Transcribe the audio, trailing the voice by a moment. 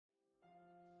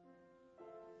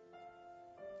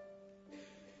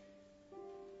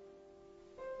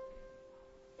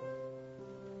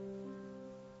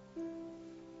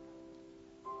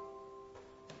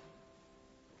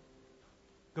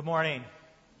Good morning.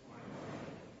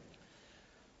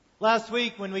 Last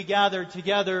week when we gathered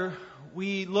together,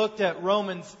 we looked at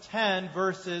Romans 10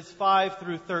 verses 5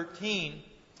 through 13,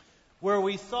 where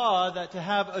we saw that to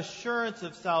have assurance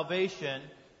of salvation,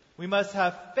 we must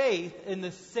have faith in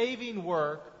the saving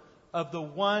work of the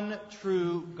one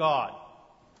true God.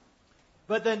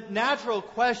 But the natural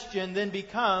question then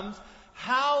becomes,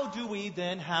 how do we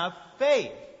then have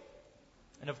faith?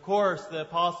 And of course, the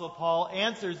Apostle Paul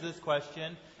answers this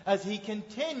question as he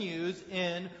continues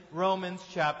in Romans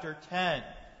chapter 10.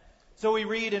 So we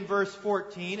read in verse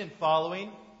 14 and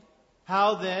following,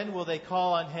 "How then will they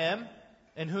call on him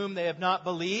in whom they have not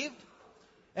believed?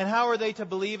 And how are they to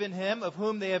believe in him of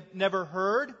whom they have never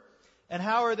heard? And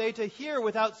how are they to hear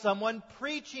without someone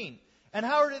preaching? And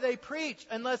how do they preach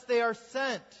unless they are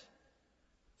sent?"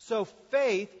 So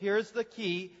faith, here's the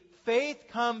key, faith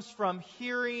comes from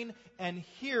hearing, and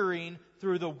hearing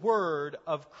through the word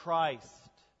of Christ.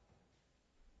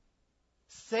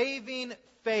 Saving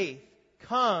faith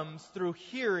comes through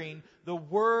hearing the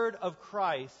word of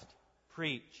Christ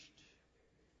preached.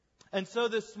 And so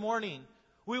this morning,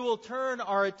 we will turn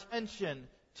our attention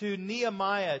to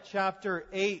Nehemiah chapter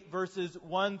 8, verses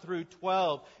 1 through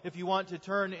 12, if you want to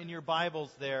turn in your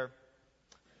Bibles there.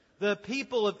 The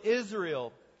people of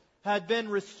Israel had been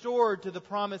restored to the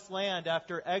promised land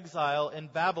after exile in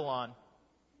Babylon.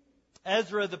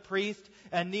 Ezra the priest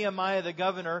and Nehemiah the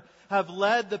governor have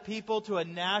led the people to a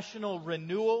national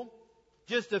renewal.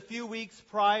 Just a few weeks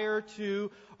prior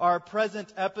to our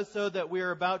present episode that we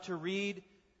are about to read,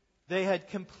 they had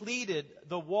completed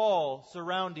the wall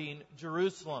surrounding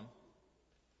Jerusalem.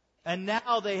 And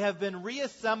now they have been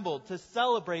reassembled to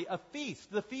celebrate a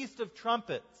feast, the Feast of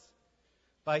Trumpets,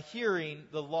 by hearing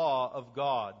the law of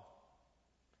God.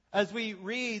 As we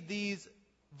read these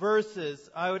verses,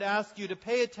 I would ask you to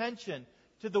pay attention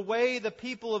to the way the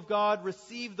people of God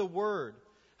received the Word,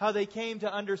 how they came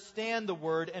to understand the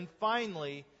Word, and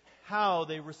finally, how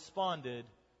they responded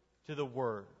to the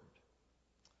Word.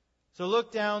 So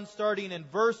look down, starting in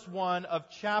verse 1 of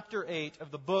chapter 8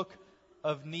 of the book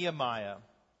of Nehemiah.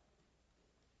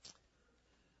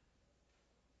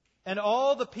 "And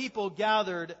all the people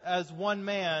gathered as one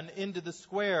man into the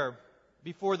square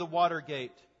before the water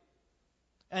gate.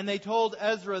 And they told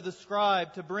Ezra the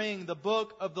scribe to bring the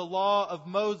book of the law of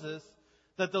Moses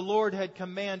that the Lord had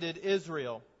commanded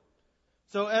Israel.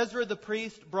 So Ezra the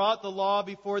priest brought the law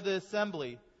before the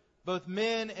assembly, both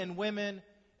men and women,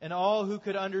 and all who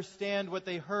could understand what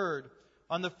they heard,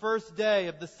 on the first day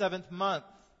of the 7th month.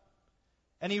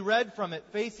 And he read from it,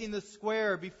 facing the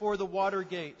square before the water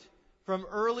gate, from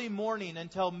early morning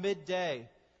until midday,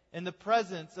 in the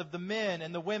presence of the men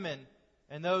and the women,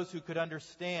 and those who could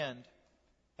understand.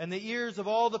 And the ears of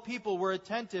all the people were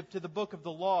attentive to the book of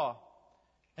the law.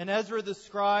 And Ezra the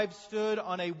scribe stood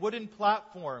on a wooden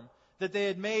platform that they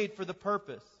had made for the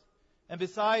purpose. And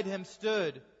beside him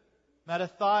stood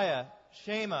Mattithiah,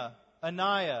 Shema,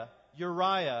 Ananiah,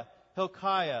 Uriah,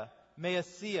 Hilkiah,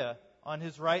 Maaseiah on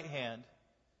his right hand.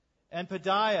 And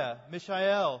Pedaiah,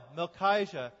 Mishael,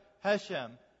 Melchijah,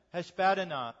 Heshem,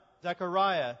 Heshbaddanah,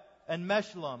 Zechariah, and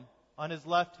Meshullam on his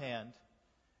left hand.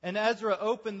 And Ezra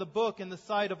opened the book in the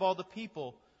sight of all the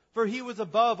people, for he was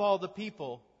above all the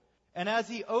people. And as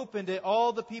he opened it,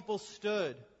 all the people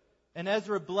stood. And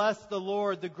Ezra blessed the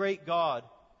Lord, the great God.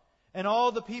 And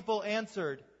all the people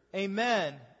answered,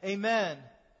 Amen, Amen,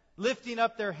 lifting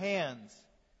up their hands.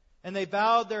 And they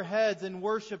bowed their heads and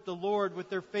worshipped the Lord with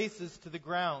their faces to the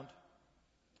ground.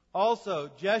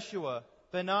 Also Jeshua,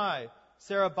 Benai,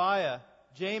 Sherebiah,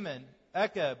 Jamin,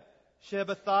 Echeb,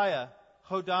 Shebathiah,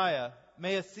 Hodiah,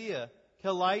 Maaseiah,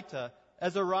 Kelita,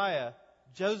 Azariah,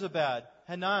 Jozabad,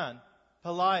 Hanan,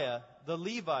 Peliah, the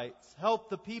Levites,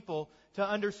 helped the people to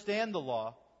understand the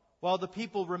law, while the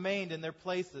people remained in their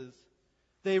places.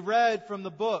 They read from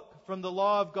the book, from the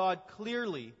law of God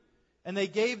clearly, and they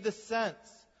gave the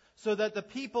sense, so that the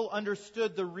people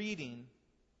understood the reading.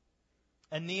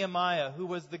 And Nehemiah, who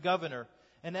was the governor,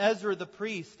 and Ezra the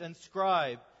priest and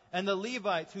scribe, and the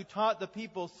Levites who taught the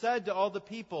people, said to all the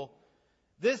people,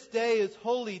 This day is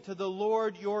holy to the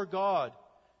Lord your God.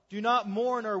 Do not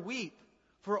mourn or weep,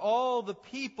 for all the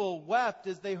people wept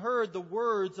as they heard the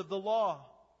words of the law.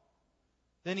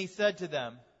 Then he said to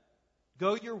them,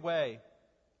 Go your way,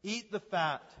 eat the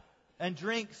fat, and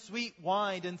drink sweet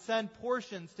wine, and send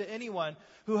portions to anyone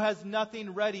who has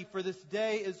nothing ready, for this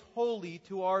day is holy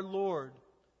to our Lord.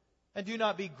 And do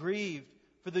not be grieved,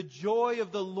 for the joy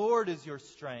of the Lord is your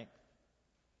strength.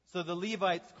 So the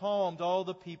Levites calmed all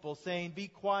the people, saying, Be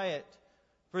quiet,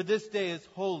 for this day is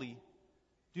holy.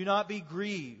 Do not be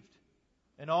grieved.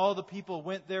 And all the people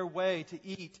went their way to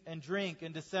eat and drink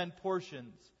and to send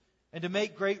portions. and to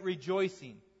make great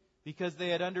rejoicing, because they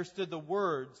had understood the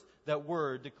words that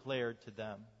were declared to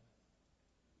them.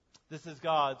 This is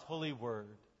God's holy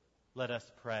word. Let us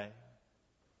pray.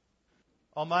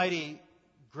 Almighty,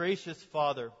 gracious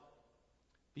Father,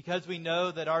 because we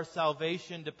know that our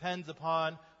salvation depends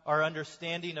upon our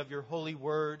understanding of your holy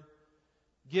word,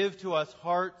 give to us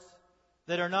hearts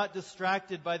that are not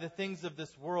distracted by the things of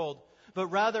this world, but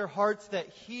rather hearts that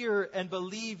hear and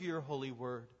believe your holy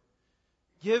word.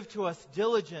 Give to us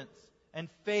diligence and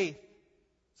faith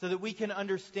so that we can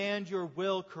understand your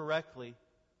will correctly.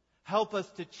 Help us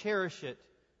to cherish it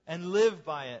and live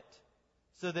by it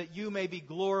so that you may be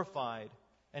glorified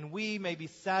and we may be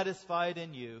satisfied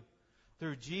in you.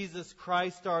 Through Jesus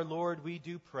Christ our Lord we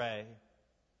do pray.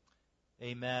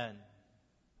 Amen.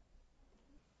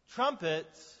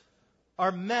 Trumpets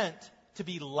are meant to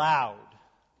be loud,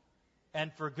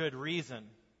 and for good reason.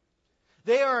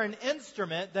 They are an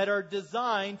instrument that are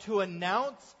designed to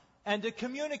announce and to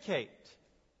communicate.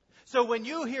 So when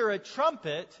you hear a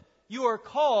trumpet, you are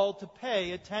called to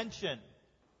pay attention.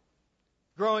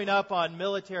 Growing up on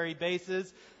military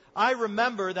bases, I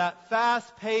remember that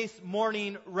fast-paced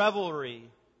morning revelry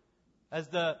as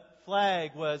the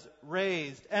flag was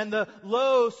raised and the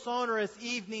low, sonorous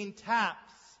evening taps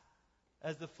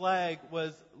as the flag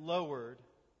was lowered.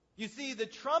 You see, the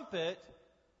trumpet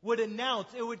would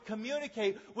announce, it would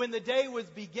communicate when the day was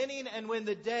beginning and when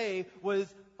the day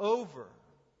was over.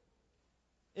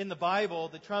 In the Bible,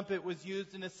 the trumpet was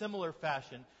used in a similar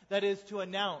fashion. That is, to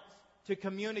announce, to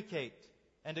communicate,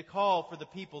 and to call for the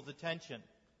people's attention.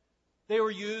 They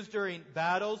were used during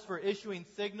battles for issuing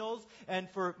signals and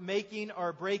for making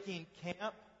or breaking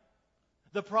camp.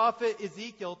 The prophet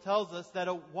Ezekiel tells us that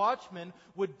a watchman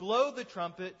would blow the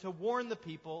trumpet to warn the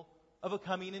people of a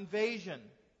coming invasion.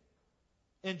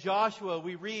 In Joshua,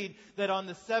 we read that on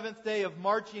the 7th day of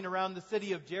marching around the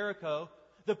city of Jericho,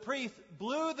 the priest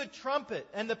blew the trumpet,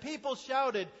 and the people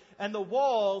shouted, and the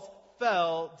walls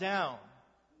fell down.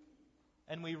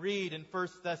 And we read in 1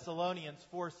 Thessalonians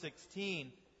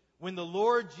 4:16, when the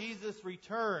Lord Jesus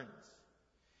returns,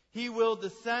 he will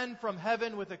descend from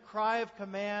heaven with a cry of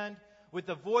command, with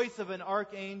the voice of an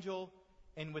archangel,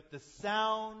 and with the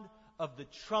sound of the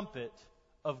trumpet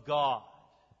of God.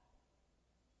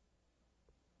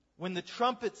 When the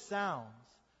trumpet sounds,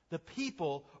 the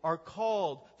people are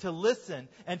called to listen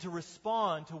and to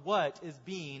respond to what is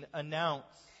being announced.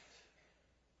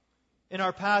 In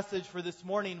our passage for this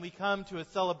morning, we come to a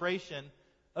celebration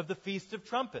of the Feast of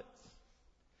Trumpets.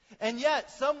 And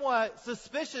yet, somewhat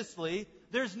suspiciously,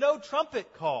 there's no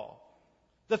trumpet call.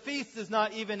 The feast is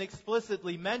not even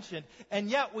explicitly mentioned, and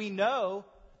yet we know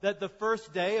that the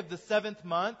first day of the 7th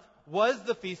month was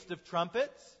the Feast of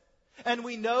Trumpets, and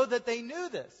we know that they knew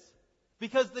this,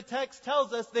 because the text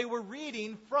tells us they were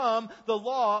reading from the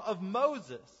law of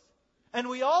Moses. And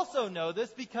we also know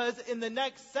this because in the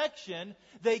next section,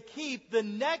 they keep the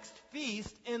next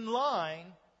feast in line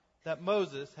that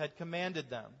Moses had commanded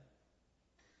them.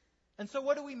 And so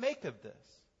what do we make of this?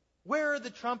 Where are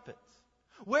the trumpets?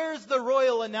 Where's the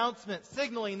royal announcement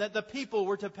signaling that the people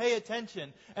were to pay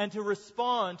attention and to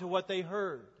respond to what they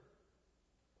heard?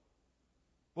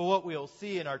 Well, what we'll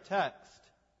see in our text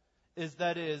is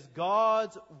that it is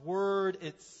God's word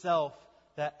itself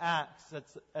that acts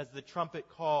as the trumpet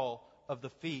call of the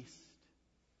feast.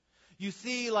 You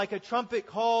see, like a trumpet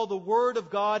call, the word of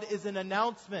God is an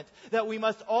announcement that we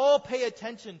must all pay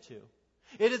attention to.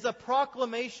 It is a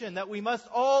proclamation that we must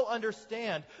all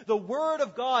understand. The word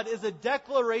of God is a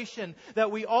declaration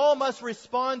that we all must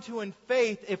respond to in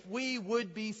faith if we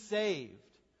would be saved.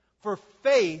 For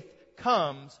faith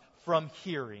comes from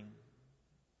hearing.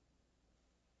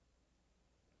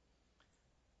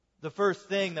 The first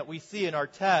thing that we see in our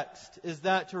text is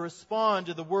that to respond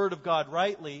to the Word of God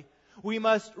rightly, we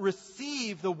must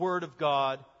receive the Word of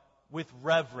God with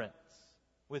reverence.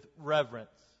 With reverence.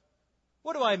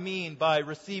 What do I mean by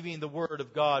receiving the Word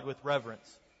of God with reverence?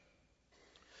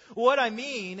 What I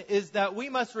mean is that we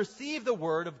must receive the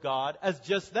Word of God as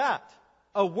just that,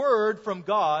 a word from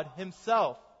God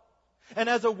Himself. And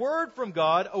as a word from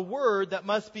God, a word that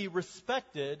must be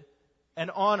respected and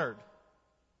honored.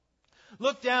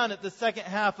 Look down at the second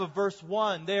half of verse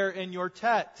 1 there in your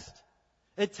text.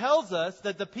 It tells us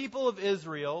that the people of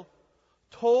Israel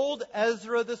told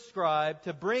Ezra the scribe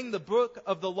to bring the book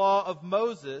of the law of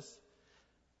Moses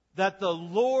that the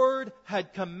Lord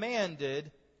had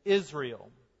commanded Israel.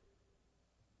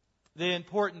 The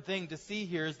important thing to see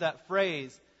here is that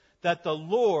phrase, that the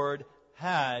Lord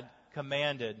had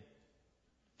commanded.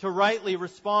 To rightly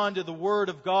respond to the Word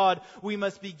of God, we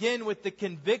must begin with the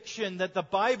conviction that the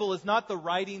Bible is not the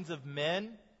writings of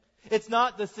men. It's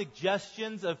not the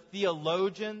suggestions of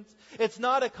theologians. It's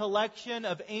not a collection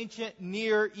of ancient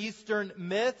Near Eastern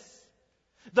myths.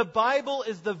 The Bible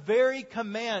is the very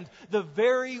command, the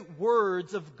very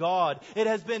words of God. It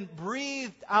has been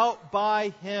breathed out by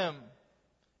Him.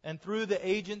 And through the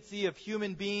agency of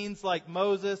human beings like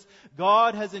Moses,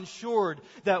 God has ensured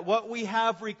that what we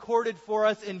have recorded for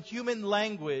us in human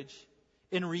language,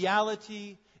 in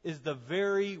reality, is the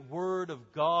very Word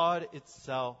of God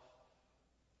itself.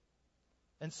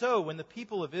 And so, when the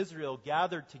people of Israel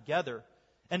gathered together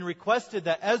and requested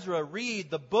that Ezra read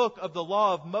the book of the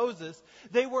law of Moses,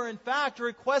 they were in fact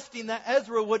requesting that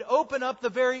Ezra would open up the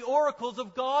very oracles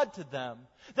of God to them,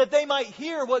 that they might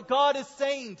hear what God is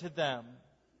saying to them.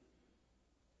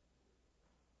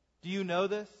 Do you know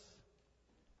this?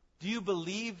 Do you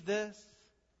believe this?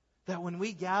 That when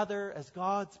we gather as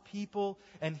God's people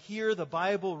and hear the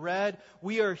Bible read,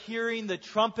 we are hearing the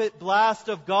trumpet blast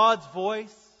of God's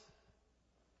voice?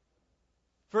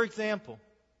 For example,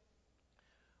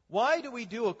 why do we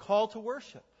do a call to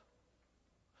worship?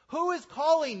 Who is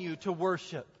calling you to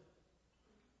worship?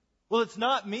 Well, it's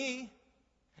not me.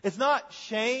 It's not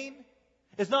Shane.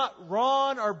 It's not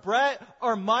Ron or Brett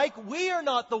or Mike. We are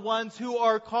not the ones who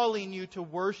are calling you to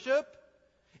worship.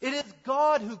 It is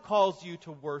God who calls you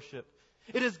to worship.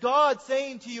 It is God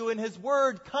saying to you in His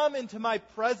Word, come into my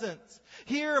presence.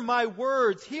 Hear my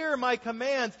words. Hear my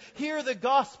commands. Hear the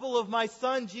gospel of my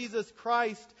Son, Jesus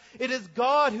Christ. It is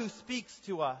God who speaks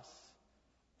to us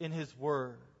in His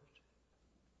Word.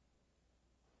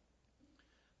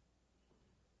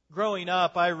 Growing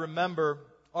up, I remember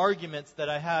arguments that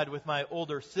I had with my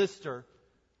older sister.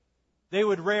 They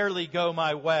would rarely go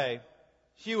my way.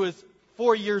 She was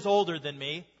 4 years older than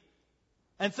me.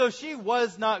 And so she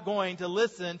was not going to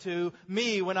listen to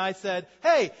me when I said,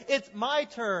 hey, it's my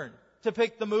turn to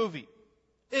pick the movie.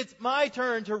 It's my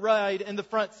turn to ride in the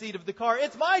front seat of the car.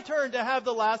 It's my turn to have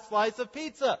the last slice of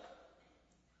pizza.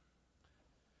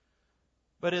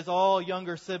 But as all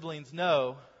younger siblings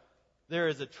know, there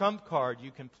is a trump card you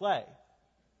can play.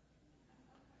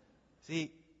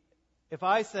 See, if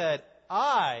I said,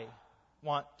 I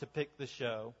want to pick the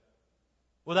show,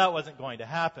 well, that wasn't going to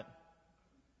happen.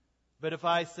 But if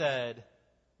I said,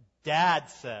 Dad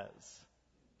says,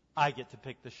 I get to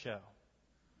pick the show,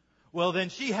 well, then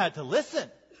she had to listen.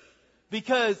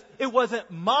 Because it wasn't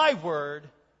my word,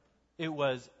 it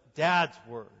was Dad's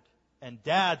word. And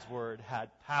Dad's word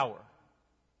had power.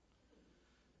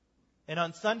 And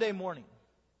on Sunday morning,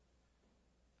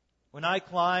 when I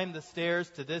climb the stairs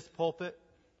to this pulpit,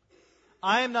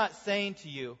 I am not saying to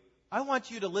you, I want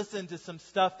you to listen to some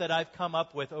stuff that I've come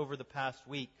up with over the past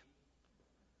week.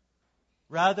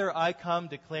 Rather, I come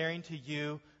declaring to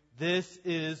you, this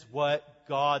is what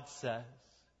God says.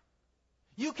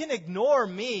 You can ignore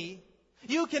me.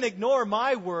 You can ignore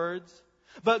my words.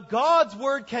 But God's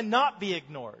word cannot be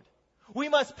ignored. We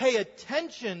must pay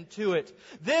attention to it.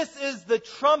 This is the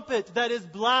trumpet that is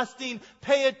blasting.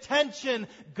 Pay attention.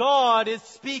 God is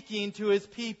speaking to His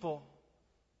people.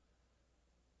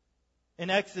 In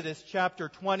Exodus chapter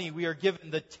 20, we are given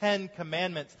the 10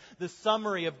 commandments, the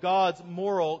summary of God's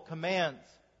moral commands.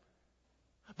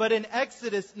 But in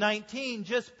Exodus 19,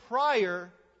 just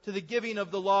prior to the giving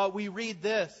of the law, we read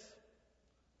this.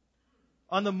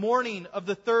 On the morning of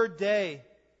the third day,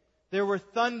 there were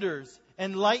thunders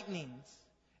and lightnings,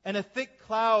 and a thick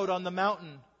cloud on the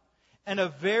mountain, and a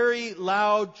very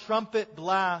loud trumpet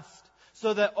blast,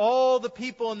 so that all the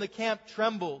people in the camp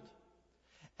trembled.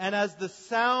 And as the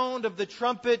sound of the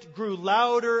trumpet grew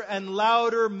louder and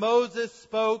louder, Moses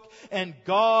spoke, and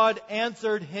God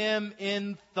answered him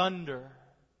in thunder.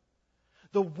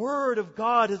 The Word of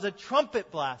God is a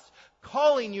trumpet blast,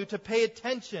 calling you to pay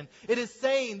attention. It is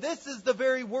saying, this is the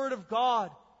very Word of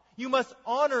God. You must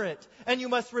honor it, and you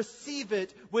must receive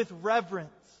it with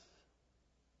reverence.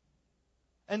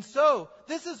 And so,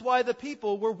 this is why the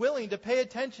people were willing to pay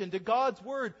attention to God's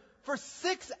Word for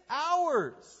 6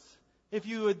 hours. If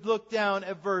you would look down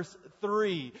at verse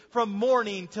 3, from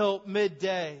morning till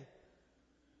midday.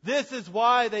 This is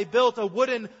why they built a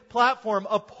wooden platform,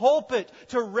 a pulpit,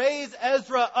 to raise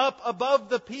Ezra up above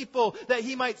the people, that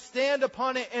he might stand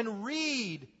upon it and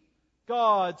read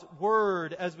God's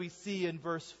Word, as we see in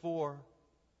verse 4.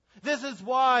 This is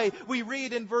why we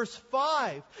read in verse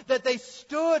 5 that they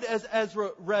stood as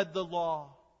Ezra read the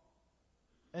law.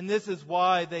 And this is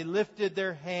why they lifted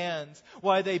their hands,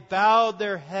 why they bowed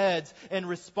their heads in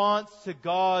response to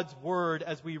God's Word,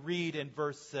 as we read in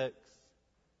verse 6.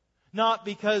 Not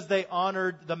because they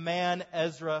honored the man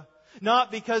Ezra,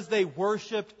 not because they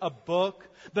worshipped a book,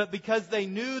 but because they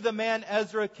knew the man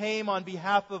Ezra came on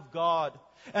behalf of God.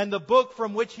 And the book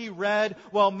from which he read,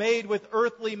 while made with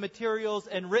earthly materials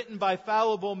and written by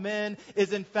fallible men,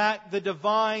 is in fact the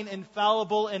divine,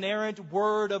 infallible, inerrant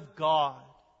Word of God.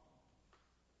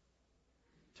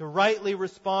 To rightly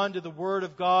respond to the Word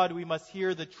of God, we must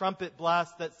hear the trumpet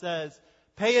blast that says,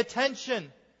 "Pay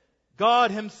attention!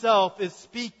 God Himself is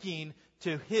speaking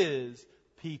to His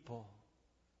people."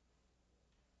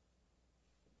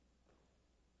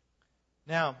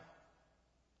 Now,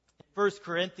 1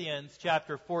 Corinthians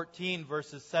chapter 14,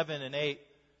 verses 7 and 8,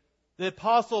 the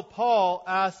Apostle Paul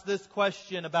asks this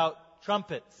question about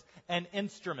trumpets and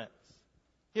instruments.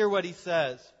 Hear what he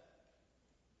says.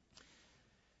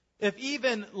 "If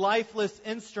even lifeless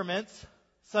instruments,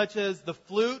 such as the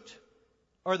flute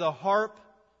or the harp,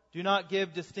 do not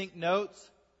give distinct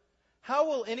notes, how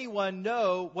will anyone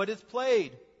know what is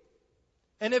played?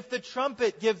 And if the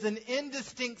trumpet gives an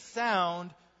indistinct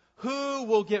sound, who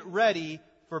will get ready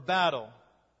for battle?"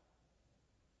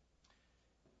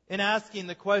 In asking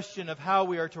the question of how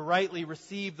we are to rightly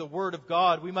receive the Word of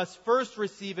God, we must first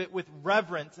receive it with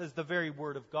reverence as the very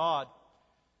Word of God.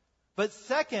 But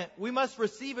second, we must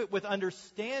receive it with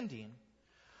understanding.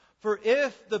 For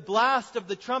if the blast of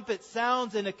the trumpet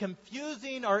sounds in a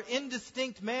confusing or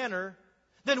indistinct manner,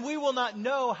 then we will not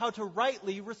know how to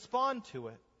rightly respond to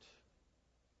it.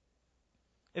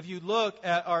 If you look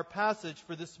at our passage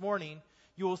for this morning,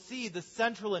 you will see the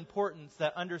central importance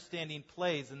that understanding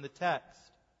plays in the text.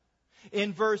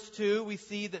 In verse 2, we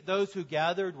see that those who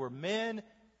gathered were men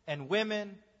and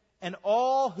women and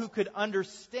all who could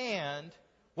understand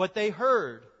what they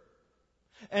heard.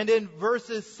 And in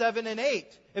verses 7 and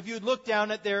 8, if you look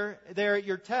down at there at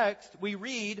your text, we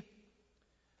read,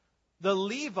 "The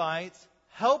Levites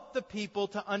helped the people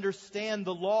to understand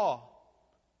the law,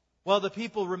 while the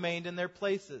people remained in their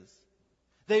places.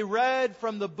 They read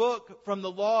from the book, from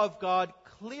the law of God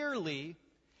clearly,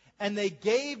 and they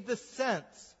gave the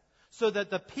sense so that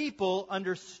the people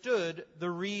understood the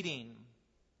reading."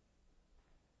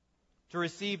 To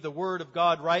receive the Word of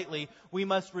God rightly, we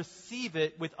must receive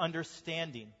it with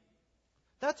understanding.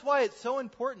 That's why it's so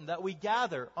important that we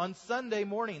gather on Sunday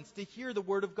mornings to hear the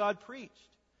Word of God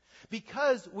preached.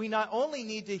 Because we not only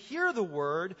need to hear the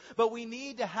Word, but we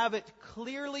need to have it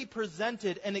clearly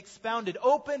presented and expounded,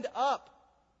 opened up,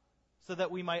 so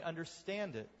that we might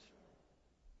understand it.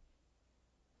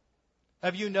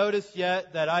 Have you noticed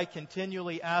yet that I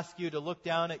continually ask you to look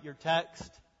down at your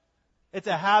text? It's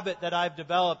a habit that I've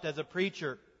developed as a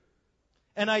preacher.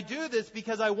 And I do this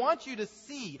because I want you to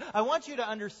see, I want you to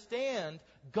understand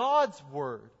God's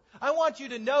Word. I want you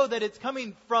to know that it's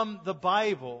coming from the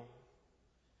Bible.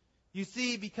 You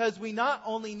see, because we not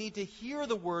only need to hear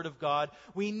the Word of God,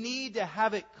 we need to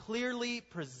have it clearly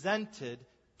presented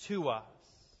to us.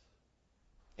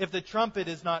 If the trumpet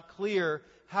is not clear,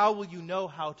 how will you know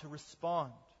how to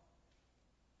respond?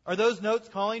 Are those notes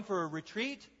calling for a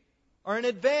retreat or an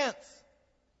advance?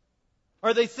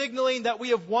 Are they signaling that we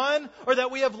have won or that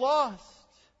we have lost?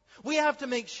 We have to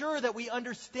make sure that we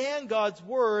understand God's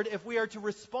Word if we are to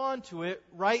respond to it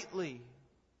rightly.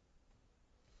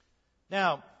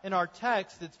 Now, in our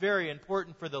text, it's very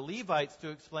important for the Levites to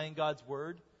explain God's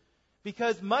Word,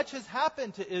 because much has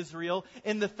happened to Israel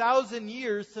in the 1,000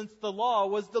 years since the law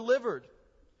was delivered.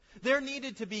 There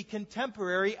needed to be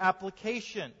contemporary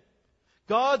application.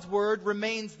 God's Word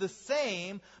remains the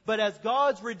same, but as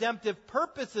God's redemptive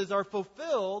purposes are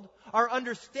fulfilled, our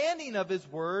understanding of His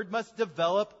Word must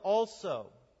develop also.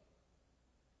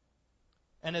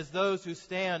 And as those who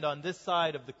stand on this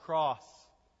side of the cross,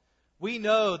 we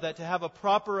know that to have a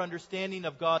proper understanding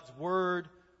of God's Word,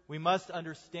 we must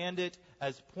understand it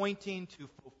as pointing to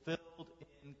fulfilled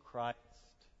in Christ.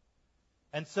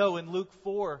 And so in Luke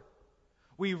 4,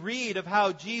 we read of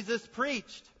how Jesus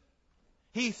preached.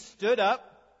 He stood up,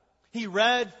 He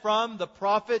read from the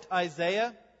prophet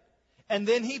Isaiah, and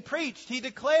then He preached. He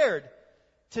declared,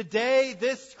 "Today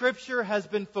this scripture has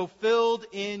been fulfilled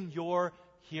in your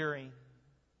hearing."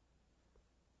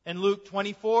 In Luke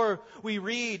 24, we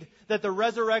read that the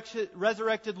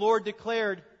resurrected Lord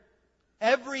declared,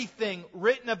 "Everything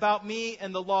written about me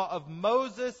in the law of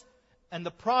Moses and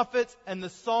the prophets and the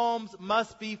Psalms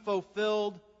must be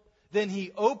fulfilled." Then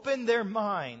He opened their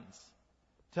minds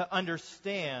to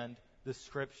understand the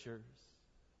Scriptures.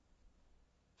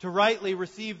 To rightly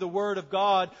receive the Word of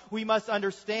God, we must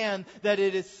understand that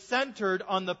it is centered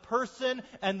on the person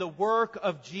and the work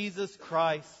of Jesus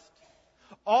Christ.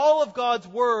 All of God's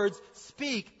words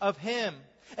speak of Him.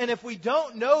 And if we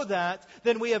don't know that,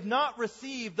 then we have not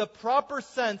received the proper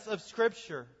sense of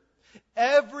Scripture.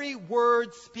 Every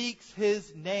word speaks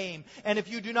His name. And if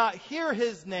you do not hear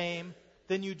His name,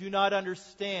 then you do not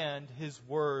understand His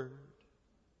Word.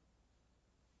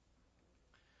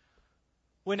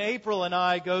 When April and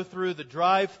I go through the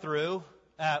drive-thru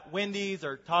at Wendy's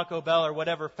or Taco Bell or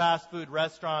whatever fast food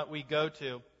restaurant we go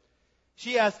to,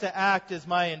 she has to act as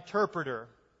my interpreter.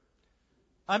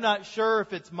 I'm not sure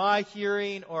if it's my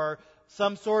hearing or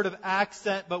some sort of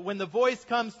accent, but when the voice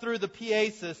comes through the PA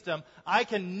system, I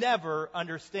can never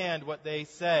understand what they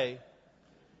say.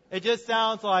 It just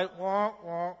sounds like wah,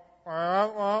 wah, wah,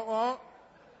 wah, wah.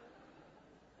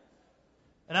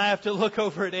 And I have to look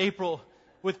over at April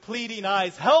with pleading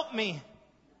eyes. Help me!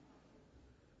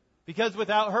 Because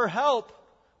without her help,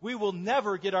 we will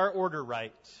never get our order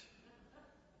right.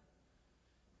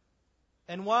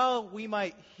 And while we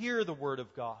might hear the Word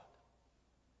of God,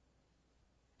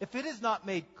 if it is not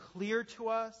made clear to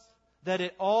us that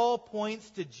it all points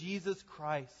to Jesus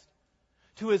Christ,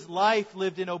 to His life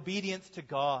lived in obedience to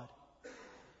God,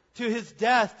 to His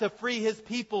death to free His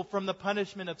people from the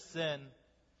punishment of sin,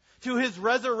 to His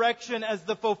resurrection as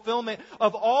the fulfillment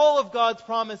of all of God's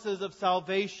promises of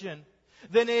salvation,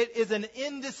 then it is an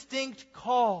indistinct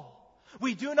call.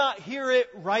 We do not hear it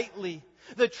rightly.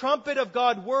 The trumpet of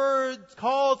God's word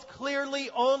calls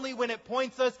clearly only when it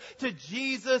points us to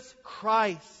Jesus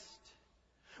Christ.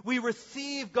 We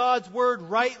receive God's word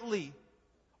rightly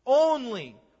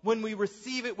only when we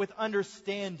receive it with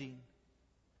understanding.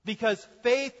 Because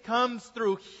faith comes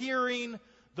through hearing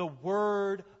the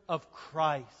word of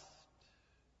Christ.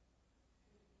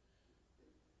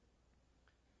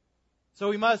 So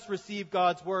we must receive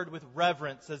God's word with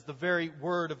reverence as the very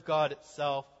word of God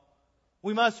itself.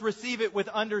 We must receive it with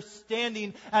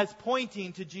understanding as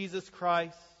pointing to Jesus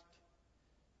Christ.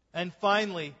 And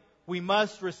finally, we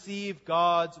must receive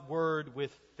God's word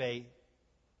with faith.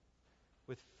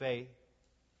 With faith.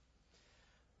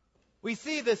 We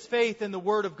see this faith in the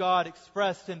word of God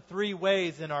expressed in three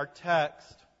ways in our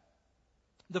text.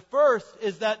 The first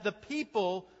is that the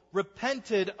people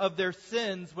repented of their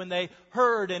sins when they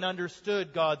heard and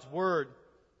understood God's word.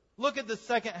 Look at the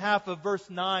second half of verse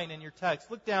 9 in your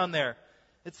text. Look down there.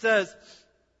 It says,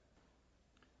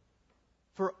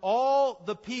 "For all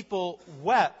the people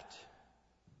wept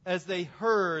as they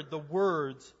heard the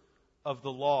words of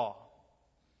the law."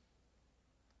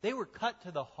 They were cut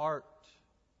to the heart.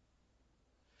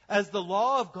 As the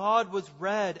law of God was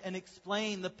read and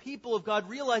explained, the people of God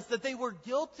realized that they were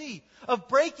guilty of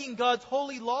breaking God's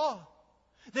holy law.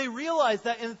 They realized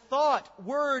that in thought,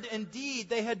 word, and deed,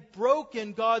 they had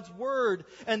broken God's word,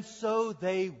 and so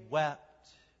they wept.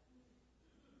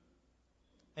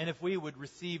 And if we would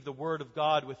receive the word of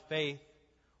God with faith,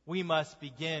 we must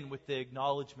begin with the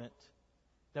acknowledgement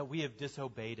that we have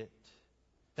disobeyed it,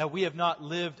 that we have not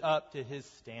lived up to His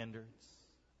standards.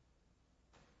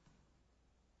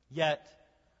 Yet,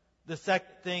 the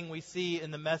second thing we see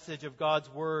in the message of God's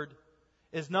word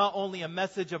is not only a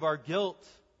message of our guilt,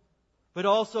 but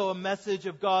also a message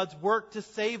of God's work to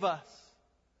save us.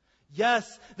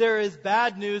 Yes, there is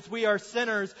bad news. We are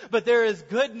sinners. But there is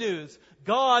good news.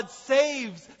 God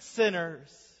saves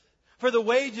sinners. For the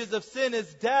wages of sin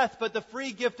is death, but the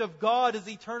free gift of God is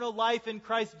eternal life in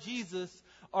Christ Jesus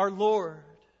our Lord.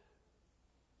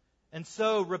 And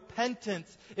so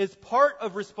repentance is part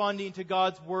of responding to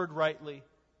God's word rightly.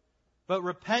 But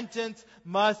repentance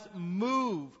must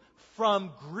move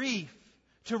from grief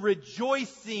to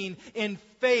rejoicing in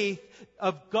faith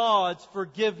of God's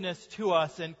forgiveness to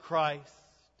us in Christ.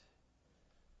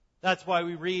 That's why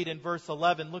we read in verse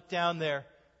 11, look down there.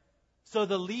 "So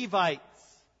the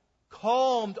Levites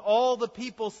calmed all the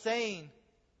people, saying,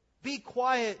 'Be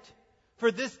quiet,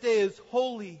 for this day is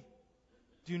holy.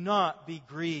 Do not be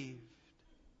grieved.'"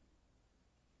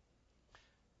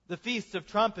 The Feast of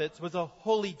Trumpets was a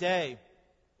holy day,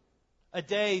 a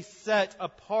day set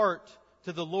apart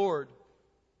to the Lord.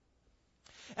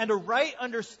 And a right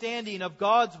understanding of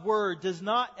God's word does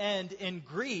not end in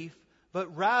grief,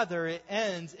 but rather it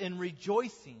ends in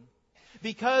rejoicing.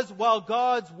 Because while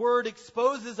God's word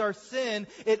exposes our sin,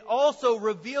 it also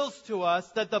reveals to us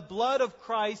that the blood of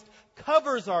Christ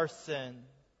covers our sin.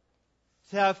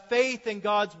 To have faith in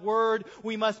God's word,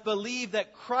 we must believe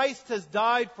that Christ has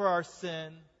died for our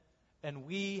sin, and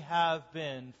we have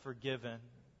been forgiven.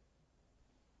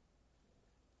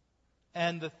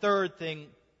 And the third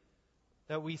thing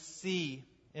that we see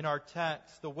in our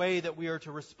text, the way that we are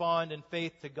to respond in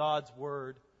faith to God's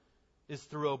word, is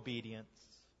through obedience.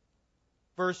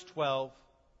 Verse 12,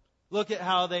 look at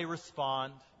how they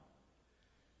respond.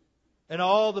 "And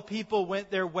all the people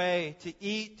went their way to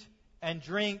eat and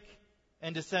drink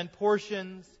and to send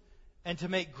portions and to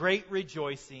make great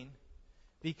rejoicing,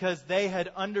 because they had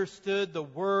understood the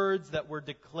words that were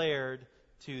declared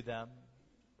to them."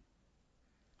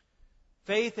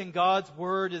 Faith in God's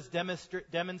word is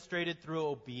demonstrated through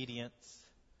obedience.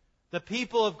 The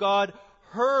people of God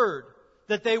heard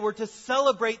that they were to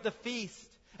celebrate the feast,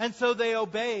 and so they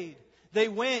obeyed. They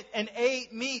went and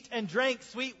ate meat and drank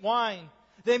sweet wine.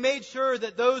 They made sure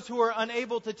that those who were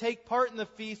unable to take part in the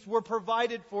feast were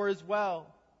provided for as well.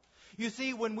 You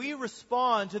see, when we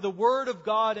respond to the Word of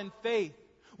God in faith,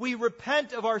 we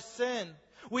repent of our sin.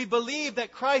 We believe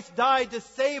that Christ died to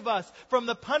save us from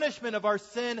the punishment of our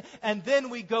sin, and then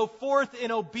we go forth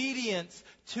in obedience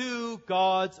to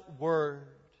God's Word.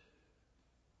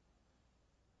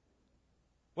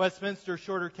 Westminster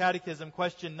Shorter Catechism,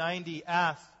 question 90,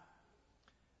 asks,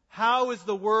 how is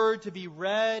the Word to be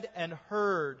read and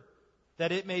heard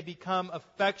that it may become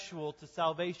effectual to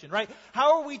salvation? Right?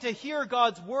 How are we to hear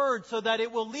God's Word so that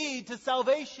it will lead to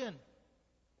salvation?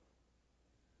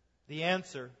 The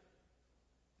answer,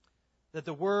 that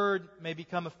the Word may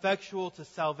become effectual to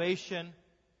salvation,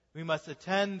 we must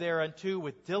attend thereunto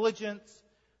with diligence,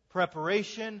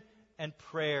 preparation, and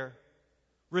prayer.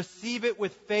 Receive it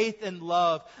with faith and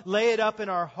love. Lay it up in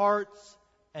our hearts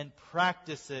and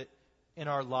practice it in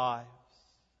our lives.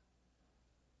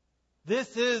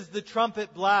 This is the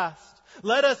trumpet blast.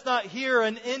 Let us not hear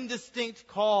an indistinct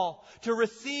call. To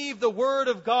receive the Word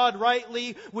of God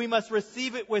rightly, we must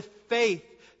receive it with faith.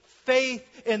 Faith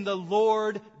in the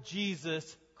Lord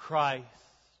Jesus Christ.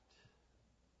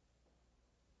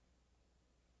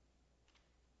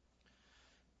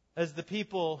 As the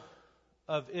people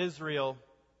of Israel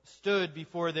stood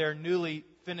before their newly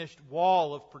finished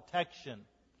wall of protection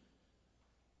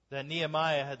that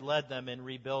Nehemiah had led them in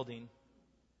rebuilding,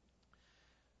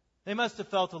 they must have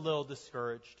felt a little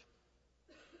discouraged.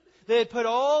 They had put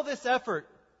all this effort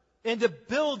into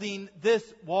building this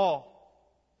wall.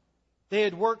 They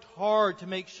had worked hard to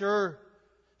make sure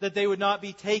that they would not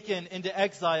be taken into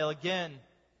exile again.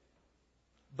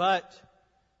 But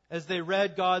as they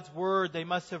read God's Word, they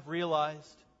must have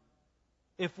realized,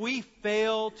 if we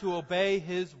fail to obey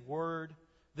His Word,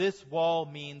 this wall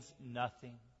means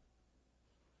nothing.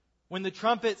 When the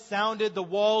trumpet sounded, the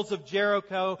walls of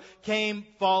Jericho came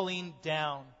falling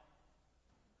down.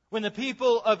 When the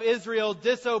people of Israel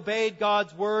disobeyed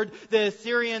God's Word, the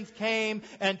Assyrians came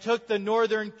and took the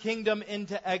northern kingdom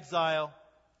into exile.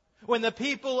 When the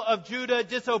people of Judah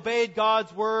disobeyed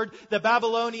God's Word, the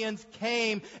Babylonians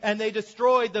came and they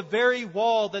destroyed the very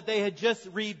wall that they had just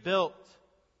rebuilt.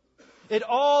 It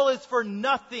all is for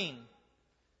nothing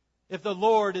if the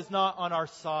Lord is not on our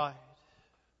side.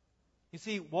 You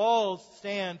see, walls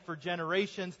stand for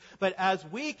generations, but as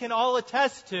we can all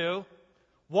attest to,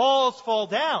 walls fall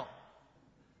down.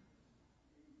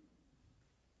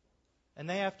 And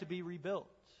they have to be rebuilt.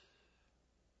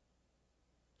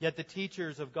 Yet the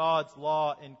teachers of God's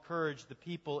law encourage the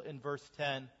people in verse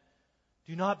 10,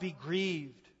 do not be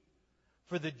grieved,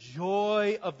 for the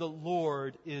joy of the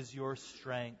Lord is your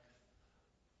strength.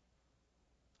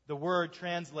 The word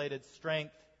translated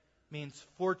strength means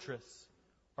fortress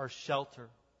or shelter.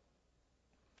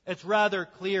 It's rather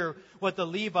clear what the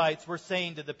Levites were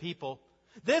saying to the people.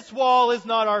 This wall is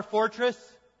not our fortress.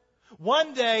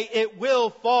 One day it will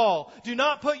fall. Do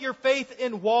not put your faith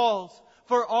in walls,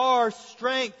 for our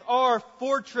strength, our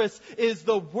fortress is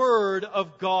the Word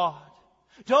of God.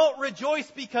 Don't rejoice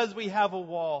because we have a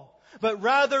wall, but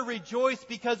rather rejoice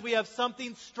because we have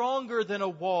something stronger than a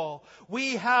wall.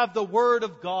 We have the Word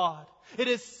of God. It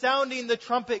is sounding the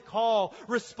trumpet call.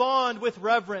 Respond with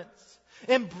reverence.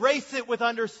 Embrace it with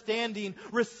understanding.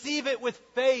 Receive it with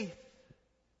faith.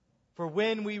 For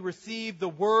when we receive the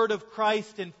Word of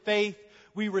Christ in faith,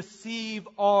 we receive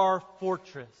our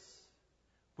fortress.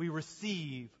 We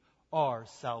receive our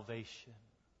salvation.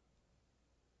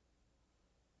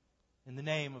 In the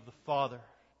name of the Father,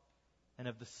 and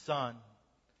of the Son,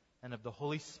 and of the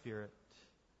Holy Spirit.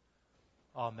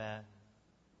 Amen.